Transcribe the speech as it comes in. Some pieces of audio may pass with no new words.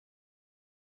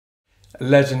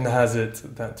Legend has it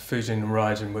that Fujin and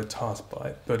Raijin were tasked by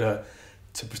it, but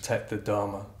to protect the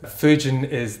Dharma. Fujin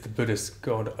is the Buddhist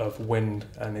god of wind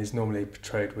and is normally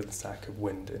portrayed with a sack of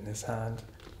wind in his hand,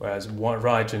 whereas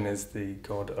Raijin is the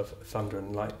god of thunder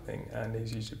and lightning and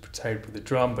he's usually portrayed with a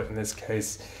drum, but in this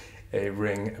case a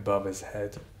ring above his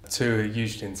head. The two are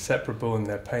usually inseparable in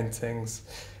their paintings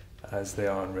as they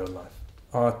are in real life.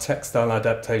 Our textile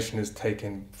adaptation is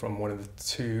taken from one of the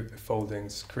two folding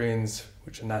screens,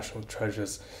 which are national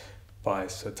treasures by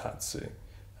Sotatsu.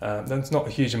 There's not a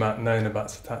huge amount known about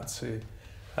Sotatsu,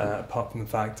 apart from the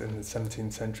fact in the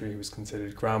 17th century he was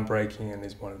considered groundbreaking and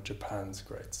is one of Japan's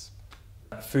greats.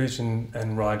 Fujin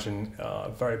and Raijin are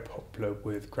very popular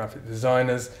with graphic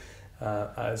designers,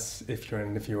 as if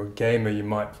you're a gamer you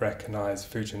might recognise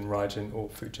Fujin Raijin or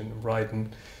Fujin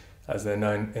Raijin as they're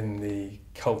known in the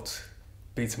cult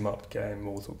beat-em-up game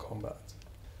Mortal Kombat.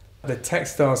 The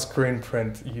textile screen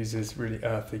print uses really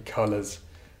earthy colours,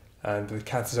 and the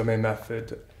katazome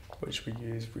method which we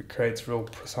use creates real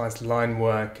precise line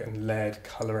work and layered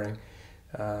colouring,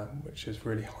 which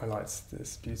really highlights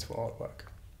this beautiful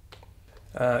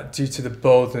artwork. Due to the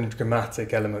bold and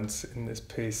dramatic elements in this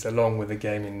piece, along with the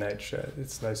gaming nature,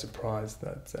 it's no surprise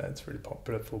that it's really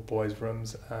popular for boys'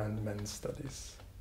 rooms and men's studies.